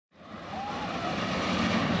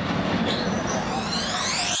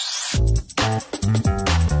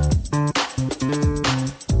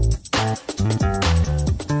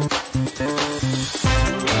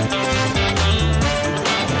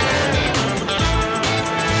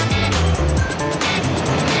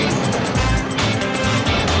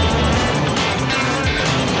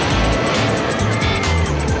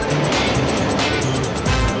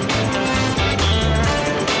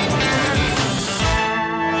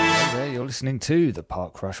listening to the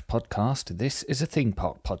Park Rush podcast. This is a theme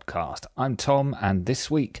park podcast. I'm Tom, and this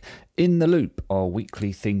week, In the Loop, our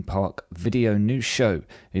weekly theme park video news show,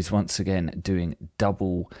 is once again doing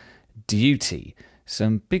double duty.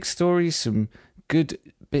 Some big stories, some good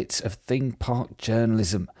bits of theme park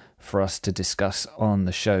journalism for us to discuss on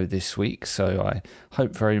the show this week. So I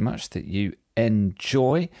hope very much that you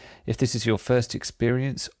enjoy. If this is your first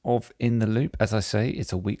experience of In the Loop, as I say,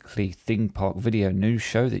 it's a weekly theme park video news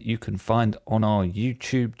show that you can find on our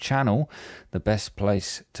YouTube channel. The best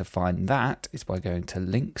place to find that is by going to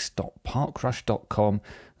links.parkrush.com.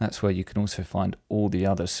 That's where you can also find all the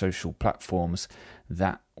other social platforms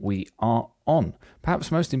that we are on.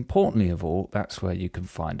 Perhaps most importantly of all, that's where you can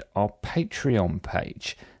find our Patreon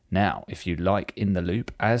page. Now, if you like In the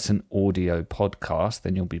Loop as an audio podcast,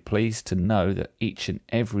 then you'll be pleased to know that each and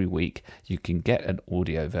every week you can get an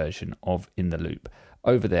audio version of In the Loop.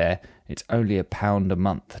 Over there, it's only £1 a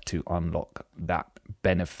month to unlock that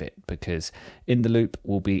benefit, because In the Loop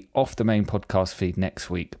will be off the main podcast feed next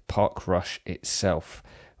week. Park Rush itself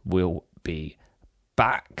will be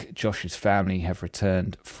back. Josh's family have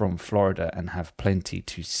returned from Florida and have plenty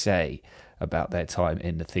to say about their time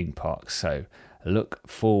in the theme park. So look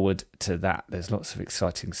forward to that. There's lots of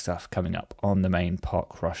exciting stuff coming up on the main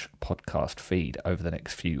Park Rush podcast feed over the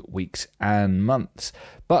next few weeks and months.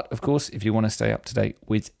 But, of course, if you want to stay up to date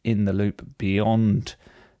with In the Loop beyond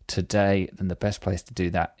today, then the best place to do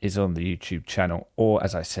that is on the YouTube channel. Or,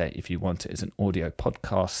 as I say, if you want it as an audio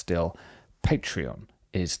podcast still, Patreon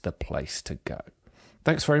is the place to go.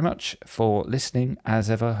 Thanks very much for listening. As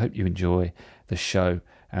ever, hope you enjoy the show,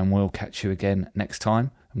 and we'll catch you again next time.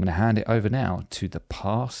 I'm going to hand it over now to the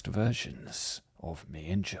past versions of me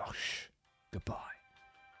and Josh. Goodbye.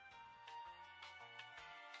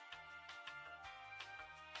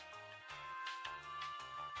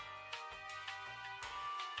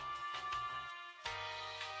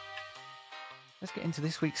 Let's get into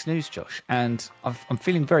this week's news, Josh. And I'm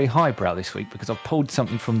feeling very highbrow this week because I've pulled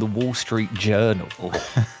something from the Wall Street Journal.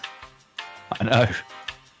 I know.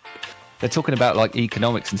 They're talking about like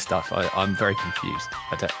economics and stuff. I'm very confused.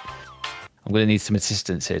 I'm going to need some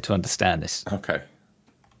assistance here to understand this. Okay.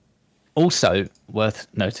 Also, worth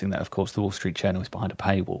noting that, of course, the Wall Street Journal is behind a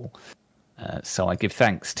paywall. So I give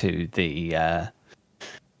thanks to the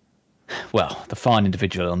fine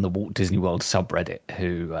individual on the Walt Disney World subreddit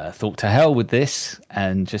who thought to hell with this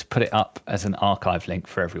and just put it up as an archive link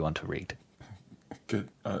for everyone to read. Good.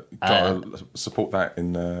 Gotta support that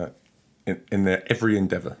in their every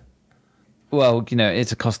endeavour. Well, you know,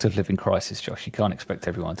 it's a cost of living crisis, Josh. You can't expect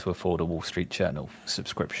everyone to afford a Wall Street Journal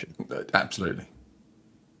subscription. Absolutely.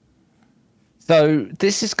 So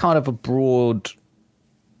this is kind of a broad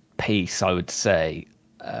piece, I would say,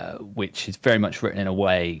 which is very much written in a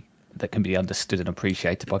way that can be understood and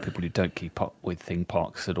appreciated by people who don't keep up with theme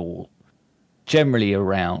parks at all. Generally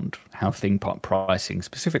around how theme park pricing,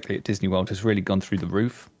 specifically at Disney World, has really gone through the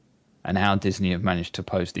roof, and how Disney have managed to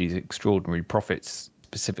post these extraordinary profits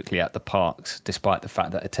specifically at the parks, despite the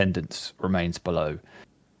fact that attendance remains below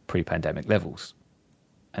pre-pandemic levels.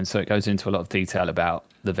 And so it goes into a lot of detail about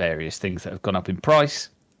the various things that have gone up in price,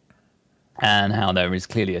 and how there is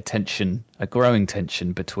clearly a growing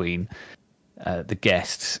tension between the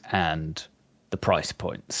guests and the price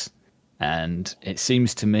points. And it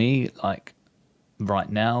seems to me like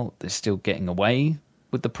right now they're still getting away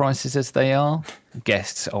with the prices as they are.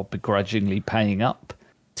 Guests are begrudgingly paying up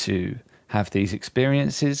to have these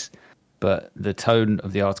experiences, but the tone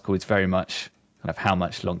of the article is very much kind of how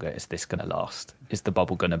much longer is this going to last? Is the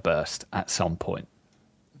bubble going to burst at some point?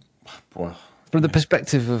 Well, from the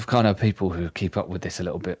perspective of kind of people who keep up with this a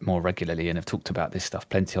little bit more regularly and have talked about this stuff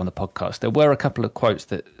plenty on the podcast, there were a couple of quotes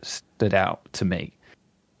that stood out to me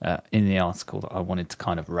in the article that I wanted to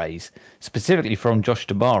kind of raise, specifically from Josh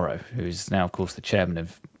DeMaro, who is now, of course, the chairman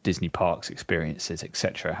of Disney Parks, Experiences,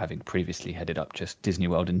 etc., having previously headed up just Disney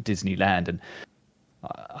World and Disneyland. And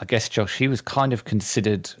I guess, Josh, he was kind of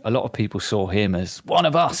considered, a lot of people saw him as one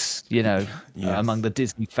of us, you know, Yes. among the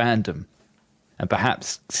Disney fandom. And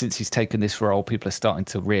perhaps since he's taken this role, people are starting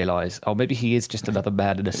to realise, oh, maybe he is just another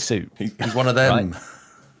man in a suit. He's one of them. Right?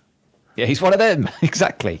 Yeah, he's one of them.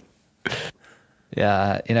 Exactly.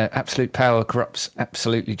 Yeah, you know, absolute power corrupts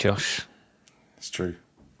absolutely, Josh. It's true.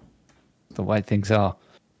 The way things are.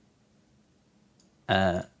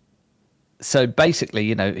 So basically,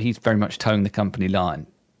 you know, he's very much towing the company line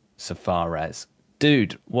so far as,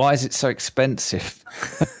 dude, why is it so expensive?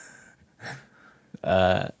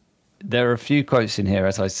 There are a few quotes in here,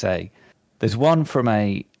 as I say. There's one from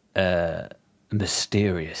a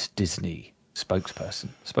mysterious Disney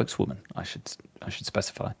spokeswoman, I should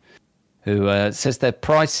specify, who says their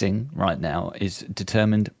pricing right now is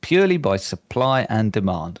determined purely by supply and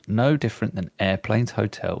demand, no different than airplanes,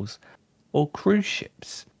 hotels, or cruise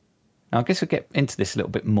ships. Now, I guess we'll get into this a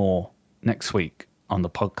little bit more next week on the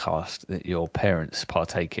podcast that your parents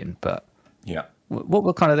partake in, but Yeah. what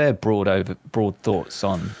were kind of their broad thoughts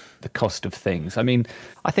on the cost of things? I mean,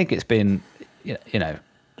 I think it's been,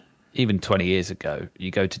 even 20 years ago,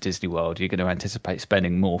 you go to Disney World, you're going to anticipate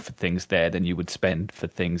spending more for things there than you would spend for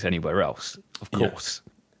things anywhere else, of course.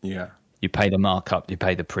 Yeah. You pay the markup, you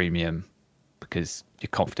pay the premium because you're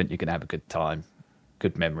confident you're going to have a good time,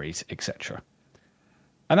 good memories, etc.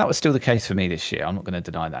 And that was still the case for me this year. I'm not going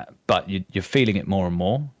to deny that. But you're feeling it more and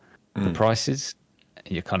more, the prices.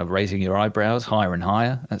 You're kind of raising your eyebrows higher and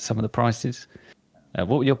higher at some of the prices. What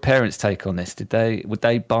would your parents' take on this? Would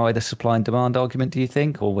they buy the supply and demand argument, do you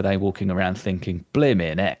think? Or were they walking around thinking,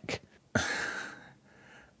 blimey neck?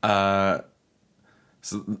 So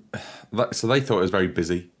they thought it was very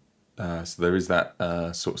busy. So there is that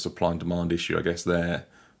sort of supply and demand issue, I guess, there.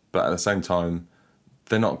 But at the same time,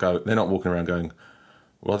 they're not walking around going,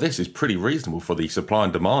 well, this is pretty reasonable for the supply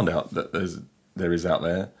and demand there is out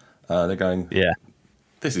there. They're going, Yeah.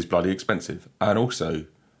 This is bloody expensive. And also,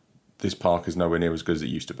 this park is nowhere near as good as it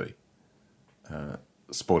used to be.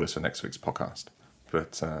 Spoilers for next week's podcast.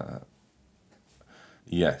 But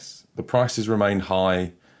yes, the prices remain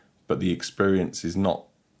high, but the experience is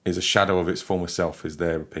a shadow of its former self, is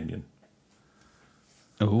their opinion.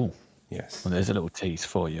 Oh, Yes. well, there's a little tease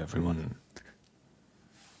for you, everyone.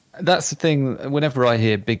 That's the thing. Whenever I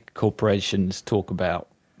hear big corporations talk about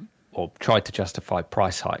or try to justify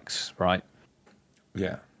price hikes, right?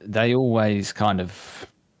 Yeah. They always kind of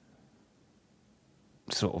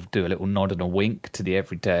sort of do a little nod and a wink to the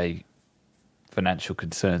everyday financial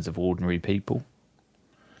concerns of ordinary people.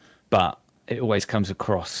 But it always comes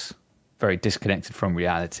across very disconnected from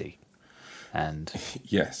reality. And,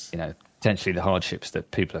 Yes. potentially the hardships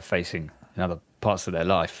that people are facing in other parts of their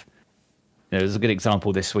life. There's a good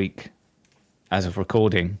example this week, as of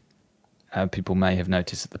recording. People may have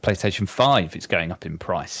noticed that the PlayStation 5 is going up in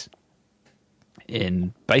price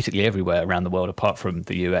in basically everywhere around the world, apart from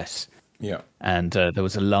the US. Yeah. And there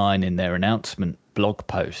was a line in their announcement blog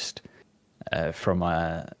post from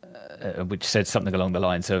which said something along the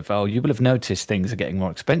lines of, "Oh, you will have noticed things are getting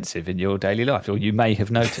more expensive in your daily life, or you may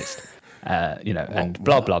have noticed." And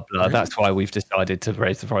blah, blah, blah. Really? That's why we've decided to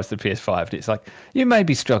raise the price of the PS5. And it's like, you may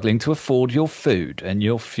be struggling to afford your food and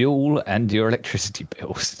your fuel and your electricity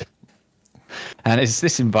bills. And it's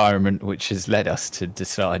this environment which has led us to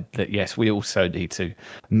decide that, yes, we also need to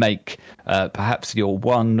make perhaps your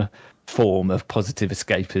one form of positive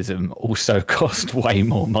escapism also cost way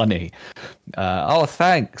more money.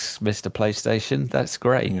 Thanks, Mr. PlayStation. That's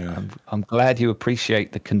great. Yeah. I'm glad you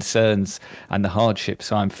appreciate the concerns and the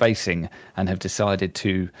hardships I'm facing and have decided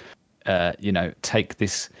to, take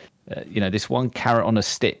this, this one carrot on a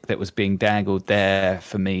stick that was being dangled there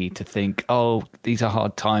for me to think, oh, these are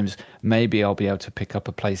hard times. Maybe I'll be able to pick up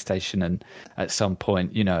a PlayStation and at some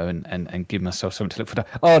point, and give myself something to look for.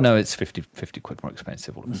 Oh, no, it's 50 quid more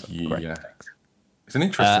expensive all of a sudden. Great, Yeah. thanks. It's an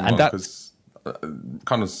interesting one because,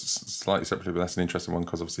 kind of slightly separately, but that's an interesting one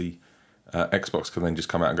because obviously Xbox can then just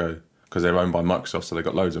come out and go, because they're owned by Microsoft, so they've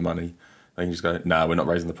got loads of money. They can just go, no, we're not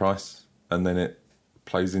raising the price. And then it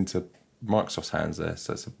plays into Microsoft's hands there.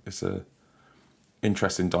 So it's a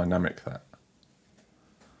interesting dynamic, that.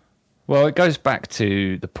 Well, it goes back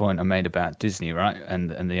to the point I made about Disney, right?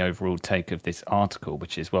 And the overall take of this article,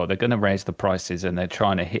 which is, well, they're going to raise the prices and they're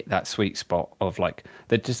trying to hit that sweet spot of like,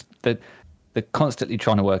 they're constantly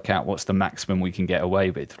trying to work out what's the maximum we can get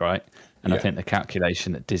away with, right? And I think the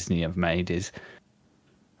calculation that Disney have made is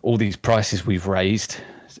all these prices we've raised,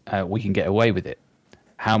 we can get away with it.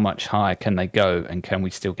 How much higher can they go and can we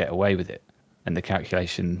still get away with it? And the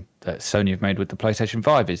calculation that Sony have made with the PlayStation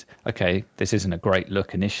 5 is, okay, this isn't a great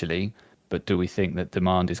look initially, but do we think that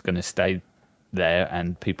demand is going to stay there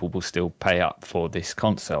and people will still pay up for this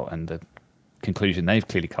console? And the conclusion they've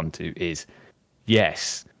clearly come to is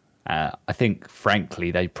yes. I think,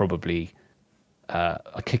 frankly, they probably are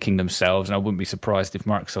kicking themselves, and I wouldn't be surprised if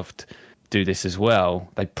Microsoft do this as well.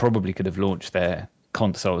 They probably could have launched their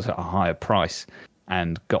consoles at a higher price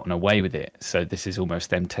and gotten away with it. So this is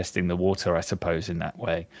almost them testing the water, I suppose, in that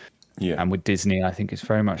way. Yeah. And with Disney, I think it's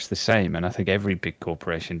very much the same. And I think every big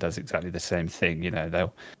corporation does exactly the same thing.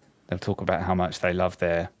 They'll talk about how much they love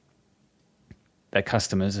their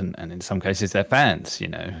customers and in some cases their fans,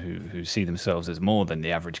 who see themselves as more than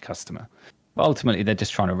the average customer. But ultimately, they're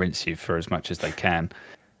just trying to rinse you for as much as they can.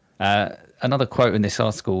 Another quote in this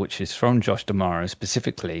article, which is from Josh D'Amaro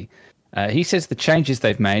specifically, he says the changes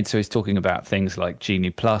they've made, so he's talking about things like Genie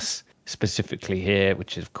Plus, specifically here,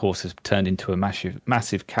 which of course has turned into a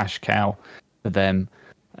massive cash cow for them.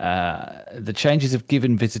 The changes have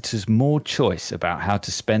given visitors more choice about how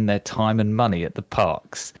to spend their time and money at the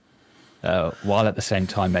parks, while at the same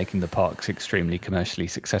time making the parks extremely commercially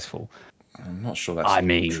successful. I'm not sure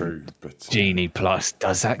that's true. But Genie Plus,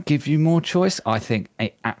 does that give you more choice? I think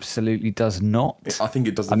it absolutely does not. I think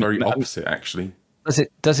it does the very opposite, actually.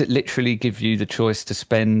 Does it literally give you the choice to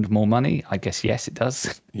spend more money? I guess yes, it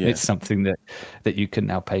does. Yeah. It's something that you can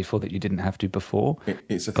now pay for that you didn't have to before.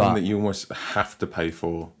 It's a thing that you almost have to pay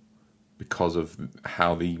for because of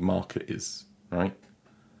how the market is, right?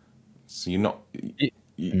 So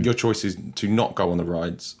your choice is to not go on the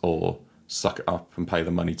rides or suck it up and pay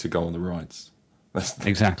the money to go on the rides.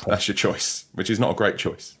 Exactly. That's your choice, which is not a great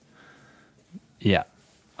choice. Yeah,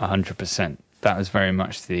 100%. That was very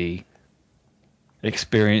much the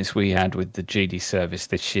experience we had with the GD service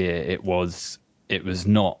this year. It was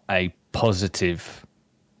not a positive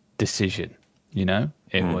decision,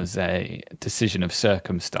 it was a decision of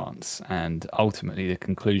circumstance, and ultimately the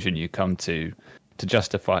conclusion you come to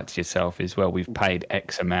justify it to yourself is, well, we've paid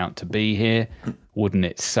X amount to be here. Wouldn't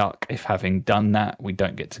it suck if, having done that, we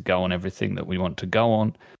don't get to go on everything that we want to go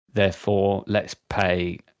on? Therefore, let's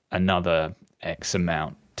pay another X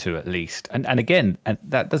amount to at least, and again, and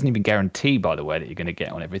that doesn't even guarantee, by the way, that you're going to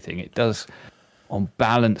get on everything. It does, on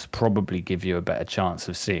balance, probably give you a better chance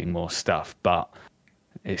of seeing more stuff, but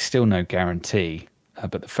it's still no guarantee.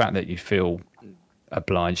 But the fact that you feel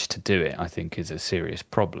obliged to do it, I think, is a serious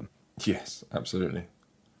problem. Yes, absolutely.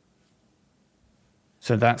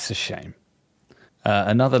 So that's a shame.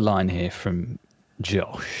 Another line here from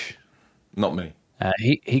Josh. Not me.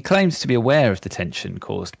 He claims to be aware of the tension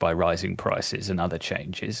caused by rising prices and other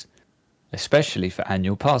changes, especially for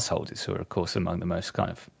annual pass holders, who are, of course, among the most kind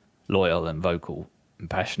of loyal and vocal and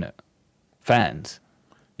passionate fans.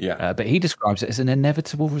 Yeah. But he describes it as an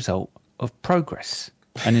inevitable result of progress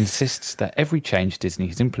and insists that every change Disney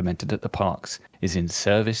has implemented at the parks is in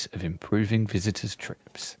service of improving visitors'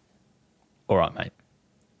 trips. All right, mate.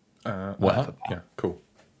 Whatever. Yeah, cool.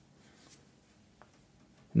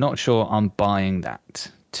 Not sure I'm buying that,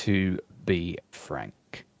 to be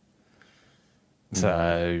frank.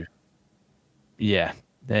 So, yeah,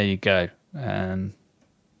 there you go.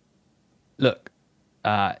 Look,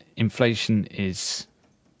 inflation is,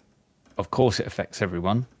 of course, it affects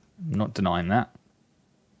everyone. I'm not denying that.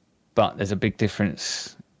 But there's a big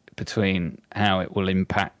difference between how it will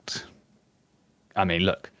impact. I mean,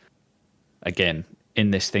 look, again,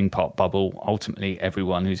 in this theme park bubble, ultimately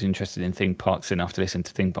everyone who's interested in theme parks enough to listen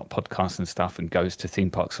to theme park podcasts and stuff and goes to theme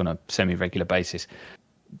parks on a semi-regular basis,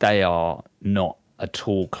 they are not at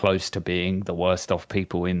all close to being the worst off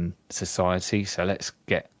people in society. So let's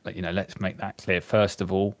make that clear first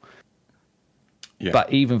of all. Yeah.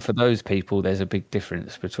 But even for those people, there's a big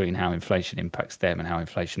difference between how inflation impacts them and how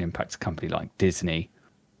inflation impacts a company like Disney.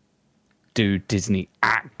 Do Disney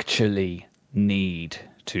actually need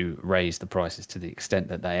to raise the prices to the extent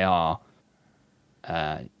that they are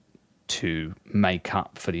to make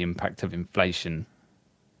up for the impact of inflation?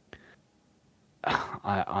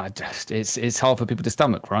 It's hard for people to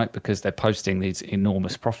stomach, right? Because they're posting these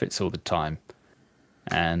enormous profits all the time,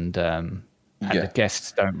 and the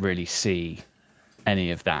guests don't really see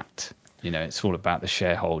any of that. It's all about the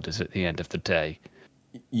shareholders at the end of the day.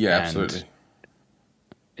 Yeah, and absolutely.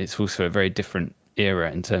 It's also a very different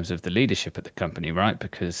era in terms of the leadership at the company, right?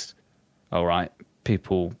 Because, all right,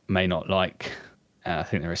 people may not like, I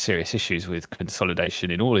think there are serious issues with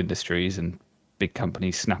consolidation in all industries and big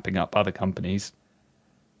companies snapping up other companies.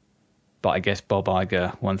 But I guess Bob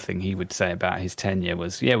Iger, one thing he would say about his tenure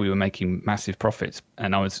was, we were making massive profits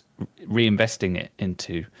and I was reinvesting it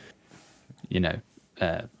into,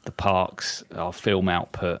 the parks, our film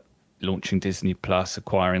output, launching Disney Plus,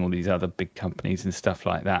 acquiring all these other big companies and stuff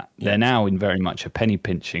like that. Yeah. They're now in very much a penny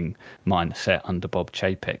pinching mindset under Bob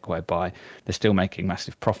Chapek, whereby they're still making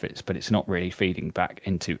massive profits, but it's not really feeding back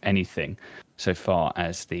into anything so far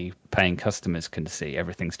as the paying customers can see.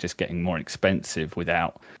 Everything's just getting more expensive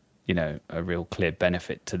without, a real clear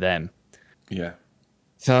benefit to them. Yeah.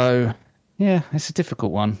 So, it's a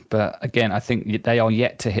difficult one. But again, I think they are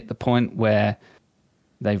yet to hit the point where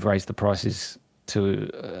they've raised the prices to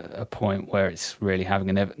a point where it's really having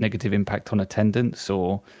a negative impact on attendance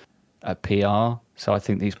or PR. So I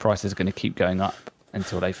think these prices are going to keep going up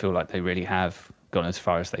until they feel like they really have gone as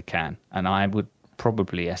far as they can. And I would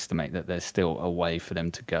probably estimate that there's still a way for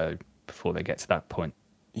them to go before they get to that point.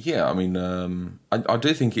 Yeah, I mean, I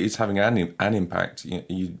do think it is having an impact.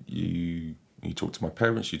 You talk to my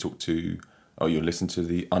parents, you listen to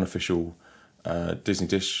the unofficial Disney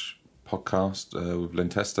Dish podcast with Len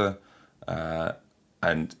Tester.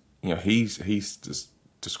 And he's just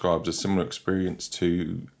described a similar experience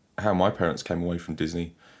to how my parents came away from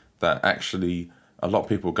Disney. That actually a lot of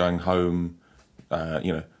people going home,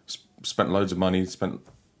 spent loads of money, spent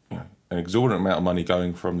an exorbitant amount of money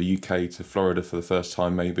going from the UK to Florida for the first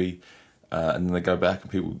time maybe, and then they go back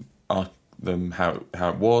and people ask them how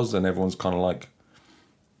it was, and everyone's kind of like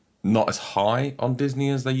not as high on Disney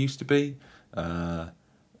as they used to be. Kind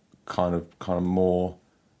of more,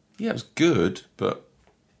 yeah, it was good, but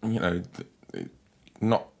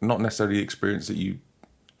not necessarily the experience that you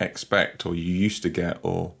expect or you used to get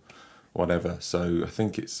or whatever. So I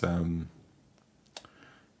think it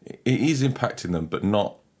is impacting them, but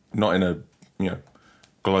not in a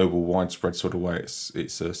global widespread sort of way.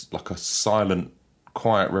 It's like a silent,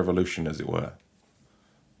 quiet revolution, as it were.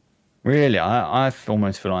 Really, I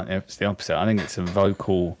almost feel like it's the opposite. I think it's a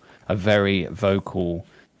very vocal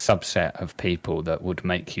subset of people that would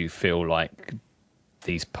make you feel like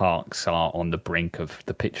these parks are on the brink of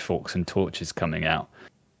the pitchforks and torches coming out.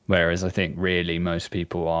 Whereas I think really most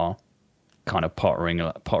people are kind of pottering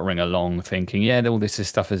along thinking, yeah, all this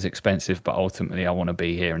stuff is expensive, but ultimately I want to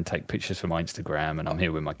be here and take pictures for my Instagram, and I'm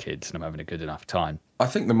here with my kids and I'm having a good enough time. I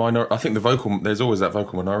think there's always that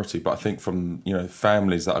vocal minority, but I think from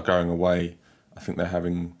families that are going away, I think they're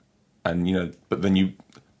having, and but then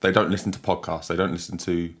they don't listen to podcasts,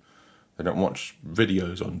 they don't watch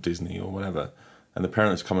videos on Disney or whatever, and the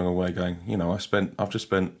parents coming away going, I've just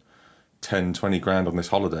spent 10, 20 grand on this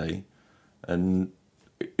holiday, and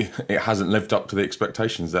it hasn't lived up to the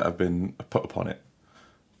expectations that have been put upon it.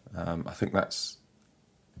 I think it's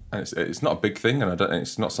not a big thing, and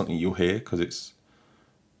it's not something you'll hear because it's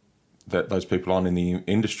that those people aren't in the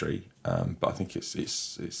industry. But I think it's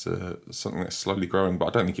something that's slowly growing. But I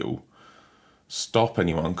don't think it will stop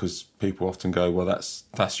anyone, because people often go, well,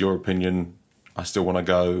 that's your opinion. I still want to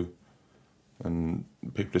go, and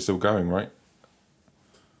people are still going, right?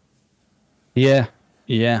 Yeah.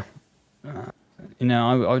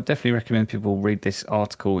 I would definitely recommend people read this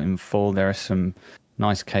article in full. There are some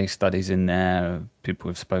nice case studies in there. People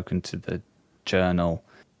who've spoken to the Journal,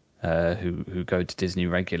 who go to Disney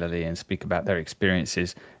regularly and speak about their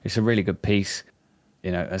experiences. It's a really good piece.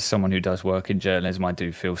 As someone who does work in journalism, I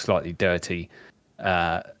do feel slightly dirty,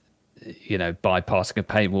 bypassing a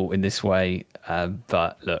paywall in this way.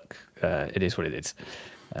 But look, it is what it is.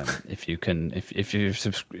 If you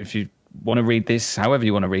want to read this, however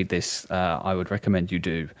you want to read this, I would recommend you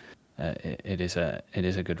do. It is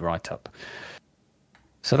a good write-up.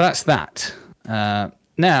 So that's that.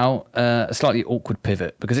 Now, a slightly awkward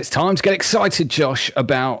pivot, because it's time to get excited, Josh,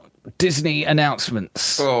 about Disney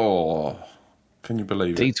announcements. Oh, can you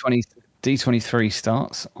believe it? D23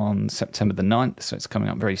 starts on September the 9th, so it's coming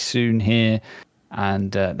up very soon here.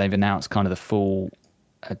 And they've announced kind of the full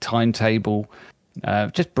timetable.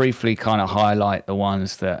 Just briefly kind of highlight the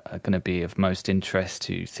ones that are going to be of most interest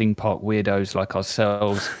to theme park weirdos like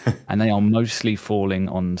ourselves. And they are mostly falling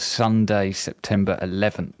on Sunday, September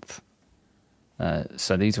 11th.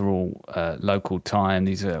 So these are all local time.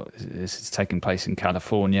 This is taking place in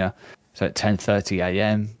California. So at 10:30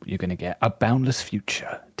 a.m., you're going to get A Boundless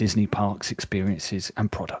Future, Disney Parks, Experiences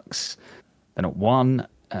and Products. Then at 1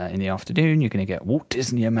 in the afternoon, you're going to get Walt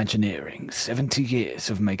Disney Imagineering, 70 years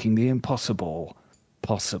of making the impossible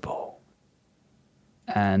possible.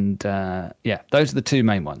 And those are the two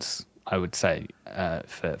main ones, I would say,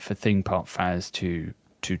 for theme park fans to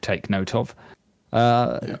take note of.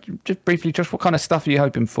 Just briefly, Josh, what kind of stuff are you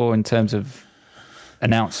hoping for in terms of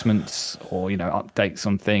announcements or updates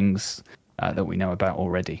on things that we know about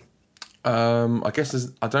already? I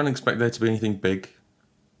guess I don't expect there to be anything big.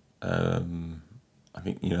 I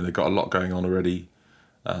think they've got a lot going on already,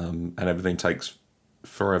 and everything takes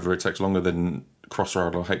forever. It takes longer than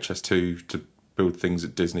Crossrail or HS2 to build things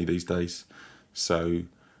at Disney these days. So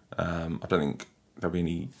I don't think there'll be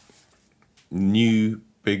any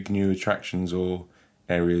big new attractions or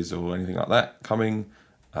areas or anything like that coming.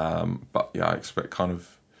 But yeah, I expect kind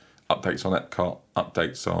of updates on Epcot,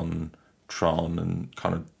 updates on Tron, and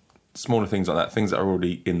kind of smaller things like that, things that are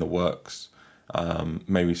already in the works.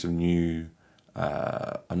 Maybe some new,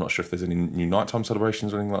 I'm not sure if there's any new nighttime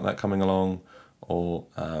celebrations or anything like that coming along, or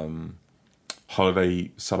holiday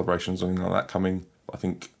celebrations or anything like that coming. I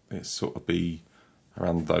think it's sort of be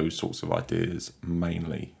around those sorts of ideas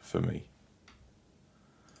mainly for me.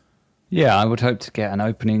 Yeah, I would hope to get an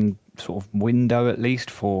opening sort of window at least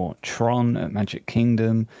for Tron at Magic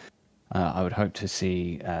Kingdom. I would hope to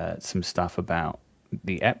see some stuff about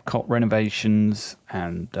the Epcot renovations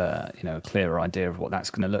and a clearer idea of what that's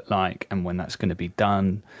going to look like and when that's going to be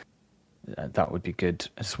done. That would be good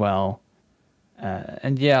as well.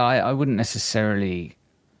 And yeah, I wouldn't necessarily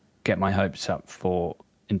get my hopes up for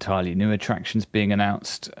entirely new attractions being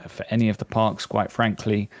announced for any of the parks, quite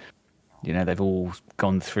frankly. You know, they've all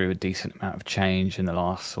gone through a decent amount of change in the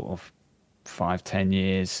last sort of 5-10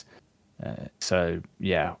 years. So,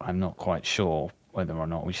 yeah, I'm not quite sure whether or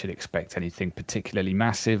not we should expect anything particularly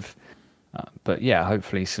massive. But, yeah,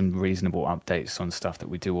 hopefully some reasonable updates on stuff that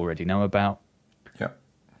we do already know about. Yeah.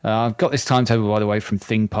 I've got this timetable, by the way, from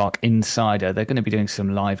Theme Park Insider. They're going to be doing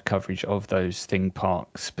some live coverage of those theme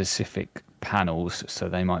park specific panels, so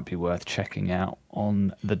they might be worth checking out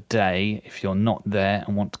on the day if you're not there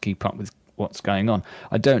and want to keep up with what's going on.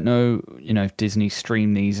 I don't know, if Disney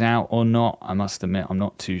stream these out or not. I must admit, I'm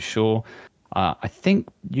not too sure. I think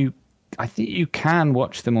you can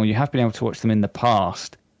watch them, or you have been able to watch them in the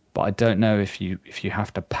past. But I don't know if you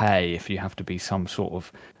have to pay, if you have to be some sort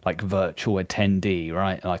of like virtual attendee,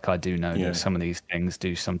 right? Like I do know that some of these things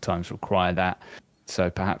do sometimes require that. So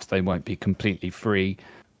perhaps they won't be completely free.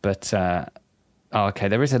 But, okay,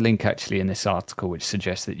 there is a link actually in this article which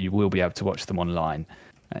suggests that you will be able to watch them online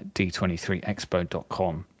at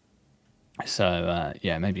d23expo.com. So,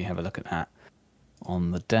 maybe have a look at that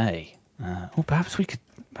on the day. Or perhaps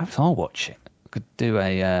I'll watch it. We could do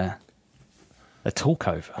a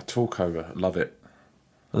talkover. A talkover. Love it.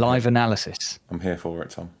 Live analysis. I'm here for it,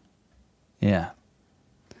 Tom. Yeah.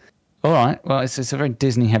 All right. Well, it's a very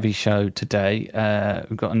Disney-heavy show today.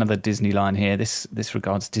 We've got another Disney line here. This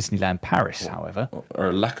regards Disneyland Paris, however. Or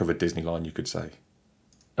a lack of a Disney line, you could say.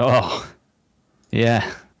 Oh,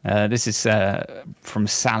 yeah. This is from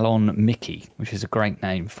Salon Mickey, which is a great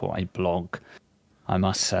name for a blog, I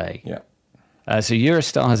must say. Yeah. So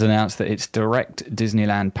Eurostar has announced that its direct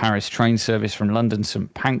Disneyland Paris train service from London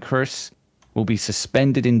St Pancras will be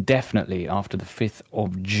suspended indefinitely after the 5th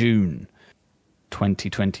of June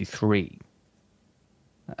 2023.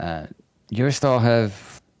 Eurostar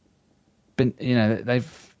have been,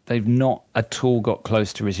 they've not at all got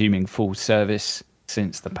close to resuming full service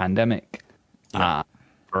since the pandemic. Yeah.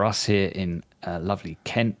 For us here in lovely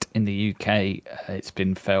Kent in the UK, it's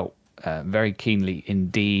been felt very keenly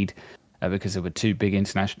indeed. Because there were two big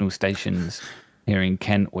international stations here in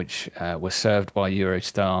Kent, which were served by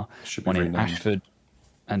Eurostar, one in Ashford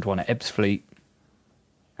and one at Ebbsfleet.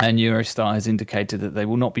 And Eurostar has indicated that they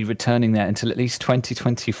will not be returning there until at least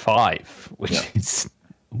 2025, which is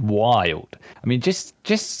wild. I mean, just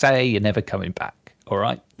say you're never coming back, all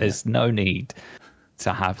right? There's no need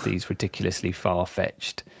to have these ridiculously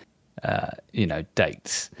far-fetched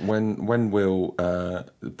dates. When will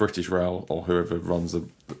British Rail or whoever runs the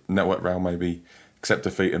Network Rail maybe accept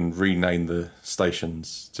defeat and rename the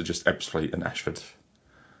stations to just Ebbsfleet and Ashford?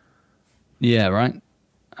 Yeah, right.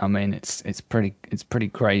 I mean, it's pretty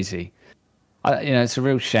crazy. It's a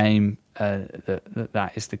real shame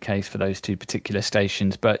that is the case for those two particular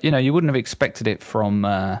stations. But you wouldn't have expected it from.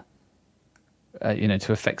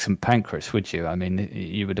 To affect St Pancras, would you? I mean,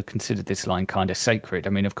 you would have considered this line kind of sacred. I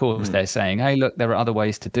mean, of course, they're saying, hey, look, there are other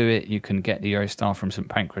ways to do it. You can get the Eurostar from St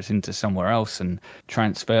Pancras into somewhere else and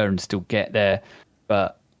transfer and still get there.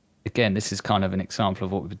 But again, this is kind of an example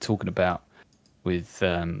of what we've been talking about with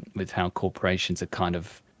how corporations are kind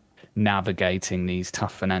of navigating these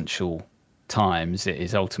tough financial times. It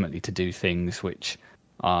is ultimately to do things which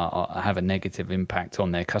have a negative impact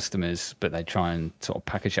on their customers, but they try and sort of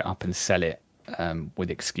package it up and sell it with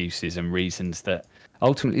excuses and reasons that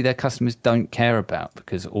ultimately their customers don't care about,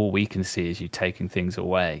 because all we can see is you taking things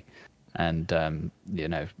away and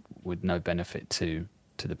with no benefit to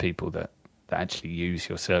the people that actually use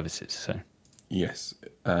your services. So yes,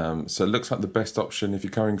 so it looks like the best option if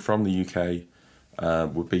you're coming from the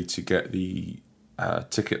UK would be to get the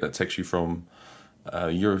ticket that takes you from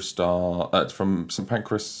Eurostar from St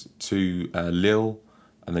Pancras to Lille,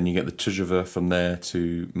 and then you get the TGV from there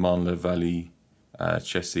to Marne-la-Vallée,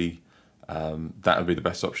 Chessy. That would be the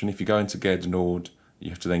best option. If you go into Gare du Nord,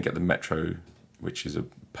 you have to then get the metro, which is a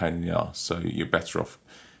pain in the arse. So you're better off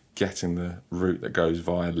getting the route that goes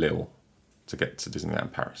via Lille to get to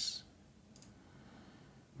Disneyland Paris.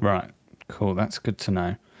 Right, cool. That's good to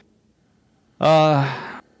know.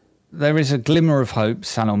 There is a glimmer of hope,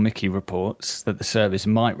 Salon Mickey reports, that the service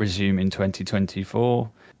might resume in 2024.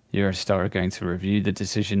 Eurostar are going to review the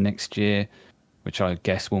decision next year, which I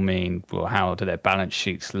guess will mean, well, how do their balance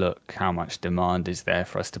sheets look? How much demand is there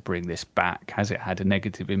for us to bring this back? Has it had a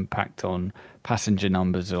negative impact on passenger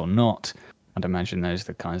numbers or not? I'd imagine those are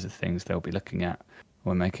the kinds of things they'll be looking at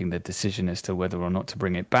when making the decision as to whether or not to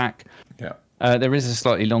bring it back. Yeah. There is a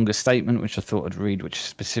slightly longer statement, which I thought I'd read, which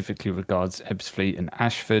specifically regards Ebbsfleet and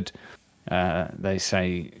Ashford. They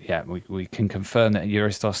say, we can confirm that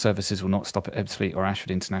Eurostar services will not stop at Ebbsfleet or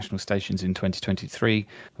Ashford international stations in 2023.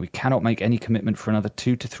 We cannot make any commitment for another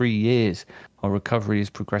 2 to 3 years. Our recovery is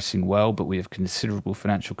progressing well, but we have considerable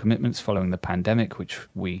financial commitments following the pandemic, which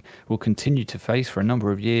we will continue to face for a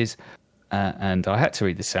number of years. And I had to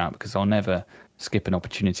read this out because I'll never skip an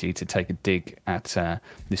opportunity to take a dig at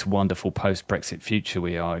this wonderful post-Brexit future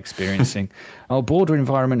we are experiencing. Our border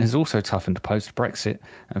environment has also toughened post-Brexit,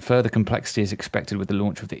 and further complexity is expected with the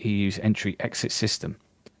launch of the EU's entry-exit system.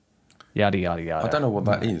 Yada, yada, yada. I don't know what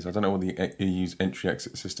that is. I don't know what the EU's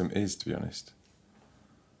entry-exit system is, to be honest.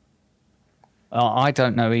 I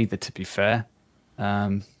don't know either, to be fair.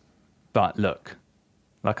 But look,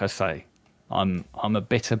 like I say, I'm a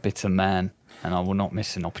bitter man, and I will not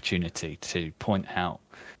miss an opportunity to point out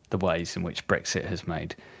the ways in which Brexit has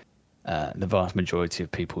made the vast majority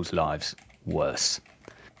of people's lives worse.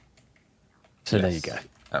 So yes, there you go.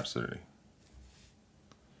 Absolutely.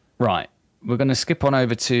 Right. We're going to skip on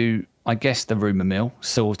over to, I guess, the rumour mill,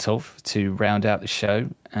 sort of, to round out the show.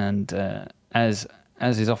 And as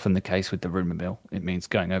is often the case with the rumour mill, it means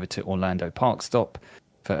going over to Orlando Park Stop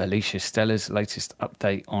for Alicia Steller's latest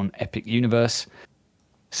update on Epic Universe.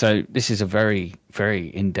 So this is a very, very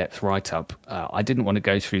in-depth write-up. I didn't want to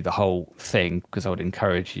go through the whole thing because I would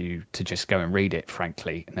encourage you to just go and read it,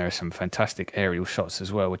 frankly. And there are some fantastic aerial shots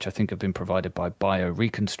as well, which I think have been provided by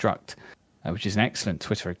BioReconstruct, which is an excellent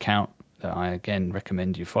Twitter account that I, again,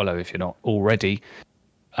 recommend you follow if you're not already.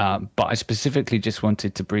 But I specifically just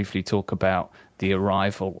wanted to briefly talk about the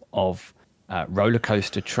arrival of Roller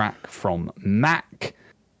Coaster Track from Mack.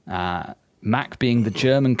 Mack being the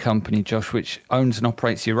German company, Josh, which owns and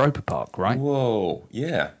operates Europa Park, right? Whoa,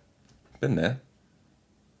 yeah. Been there.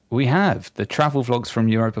 We have. The travel vlogs from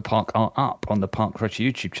Europa Park are up on the Parkrunch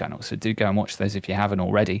YouTube channel, so do go and watch those if you haven't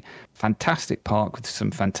already. Fantastic park with some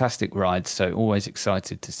fantastic rides, so always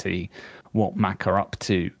excited to see what Mack are up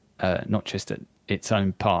to, not just at its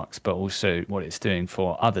own parks, but also what it's doing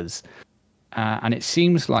for others. And it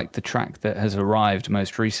seems like the track that has arrived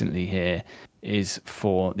most recently here is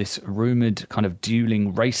for this rumoured kind of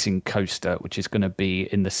dueling racing coaster, which is going to be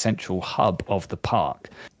in the central hub of the park.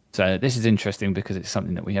 So this is interesting because it's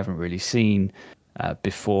something that we haven't really seen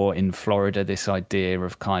before in Florida, this idea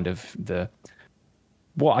of kind of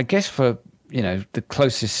I guess for, the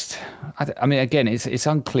closest... I mean, again, it's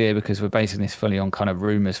unclear because we're basing this fully on kind of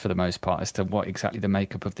rumours for the most part as to what exactly the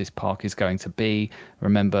makeup of this park is going to be.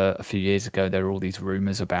 Remember, a few years ago, there were all these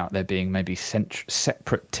rumours about there being maybe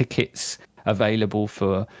separate tickets available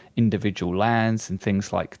for individual lands and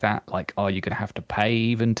things like that. Like, are you going to have to pay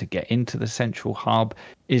even to get into the central hub?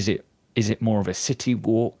 Is it more of a city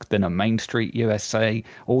walk than a Main Street USA?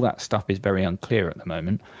 All that stuff is very unclear at the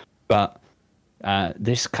moment. But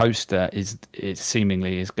this coaster is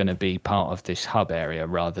seemingly going to be part of this hub area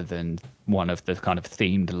rather than one of the kind of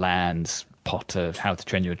themed lands, Potter, How to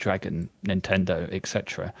Train Your Dragon, Nintendo,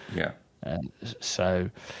 etc. Yeah.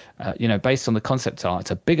 So, based on the concept art,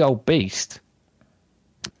 it's a big old beast.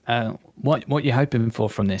 What are you hoping for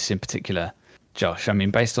from this in particular, Josh? I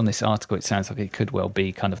mean, based on this article, it sounds like it could well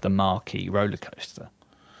be kind of the marquee roller coaster.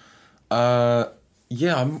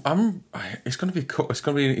 Yeah, it's going to be cool.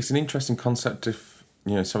 It's an interesting concept if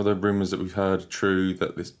some of the rumours that we've heard are true.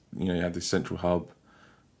 That this you have this central hub,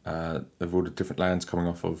 of all the different lands coming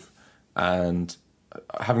off of, and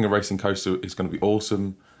having a racing coaster is going to be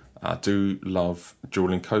awesome. I do love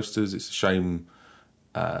dueling coasters. It's a shame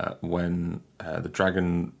when the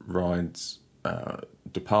Dragon rides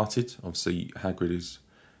departed. Obviously, Hagrid is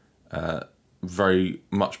very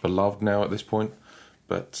much beloved now at this point.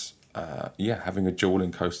 But having a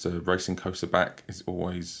dueling coaster, racing coaster back is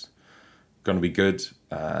always going to be good.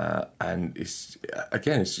 And it's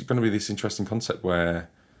going to be this interesting concept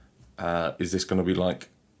where is this going to be like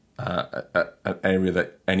an area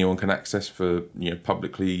that anyone can access for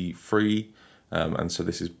publicly free, and so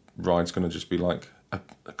this ride's going to just be like a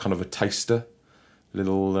kind of a taster,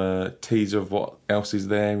 little teaser of what else is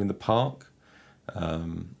there in the park,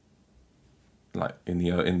 like in the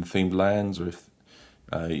themed lands, or if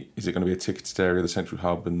is it going to be a ticketed area, the central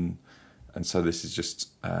hub, and so this is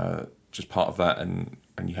just part of that, and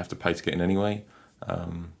you have to pay to get in anyway.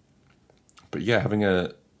 But yeah, having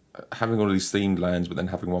all of these themed lands, but then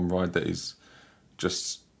having one ride that is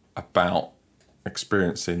just about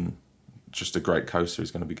experiencing just a great coaster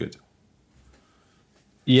is going to be good.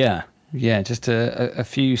 Yeah. Just a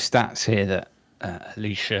few stats here that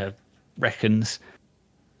Alicia reckons.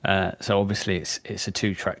 So obviously it's a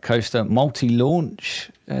 2-track coaster,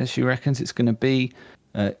 multi-launch. She reckons it's going to be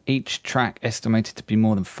Each track estimated to be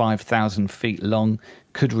more than 5,000 feet long,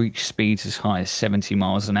 could reach speeds as high as 70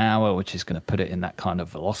 miles an hour, which is going to put it in that kind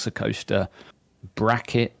of Velocicoaster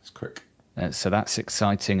bracket. It's quick. So that's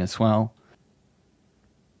exciting as well.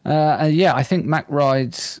 I think Mack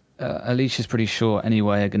Rides, Alicia's pretty sure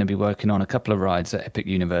anyway, are going to be working on a couple of rides at Epic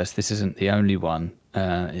Universe. This isn't the only one.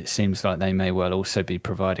 It seems like they may well also be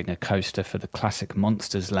providing a coaster for the classic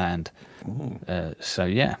Monsters Land.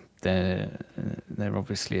 They're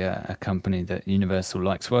obviously a company that Universal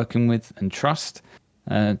likes working with and trust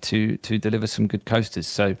to deliver some good coasters.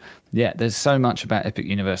 So, yeah, there's so much about Epic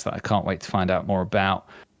Universe that I can't wait to find out more about.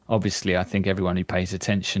 Obviously, I think everyone who pays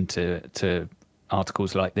attention to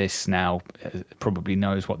articles like this now probably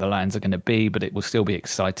knows what the lands are going to be, but it will still be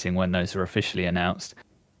exciting when those are officially announced.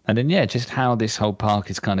 And then, just how this whole park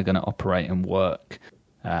is kind of going to operate and work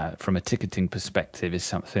from a ticketing perspective is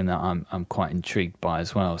something that I'm quite intrigued by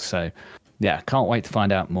as well. So, can't wait to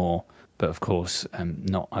find out more. But of course,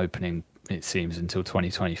 not opening, it seems, until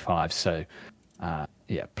 2025. So,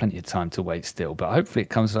 plenty of time to wait still. But hopefully it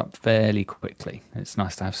comes up fairly quickly. It's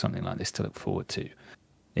nice to have something like this to look forward to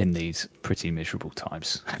in these pretty miserable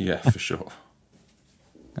times. Yeah, for sure.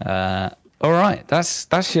 All right,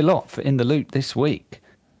 that's your lot for In the Loop this week.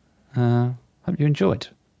 Hope you enjoyed.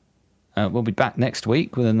 We'll be back next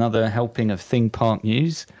week with another helping of theme park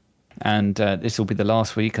news, and this will be the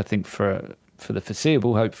last week, I think, for the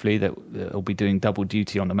foreseeable. Hopefully, that we'll be doing double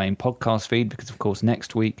duty on the main podcast feed, because of course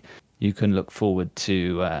next week you can look forward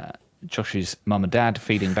to Josh's mum and dad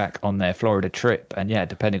feeding back on their Florida trip, and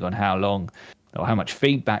depending on how long or how much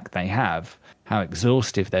feedback they have, how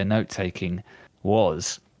exhaustive their note taking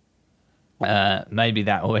was. Maybe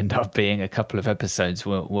that will end up being a couple of episodes.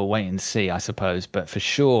 We'll wait and see, I suppose. But for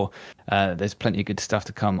sure, there's plenty of good stuff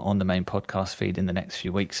to come on the main podcast feed in the next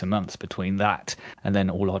few weeks and months between that and then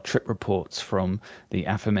all our trip reports from the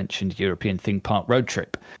aforementioned European theme park road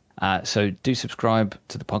trip. So do subscribe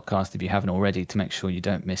to the podcast if you haven't already to make sure you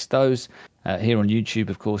don't miss those. Here on YouTube,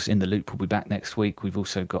 of course, In the Loop will be back next week. We've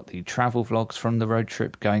also got the travel vlogs from the road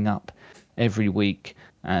trip going up every week.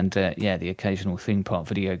 And the occasional theme park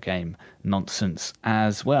video game nonsense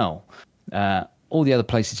as well. All the other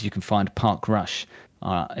places you can find Park Rush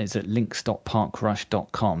is at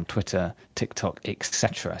links.parkrush.com, Twitter, TikTok,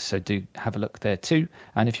 etc. So do have a look there too.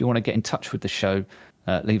 And if you want to get in touch with the show,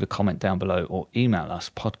 leave a comment down below or email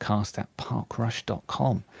us,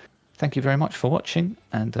 podcast@parkrush.com. Thank you very much for watching,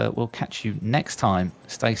 and we'll catch you next time.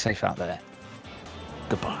 Stay safe out there.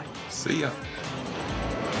 Goodbye. See ya.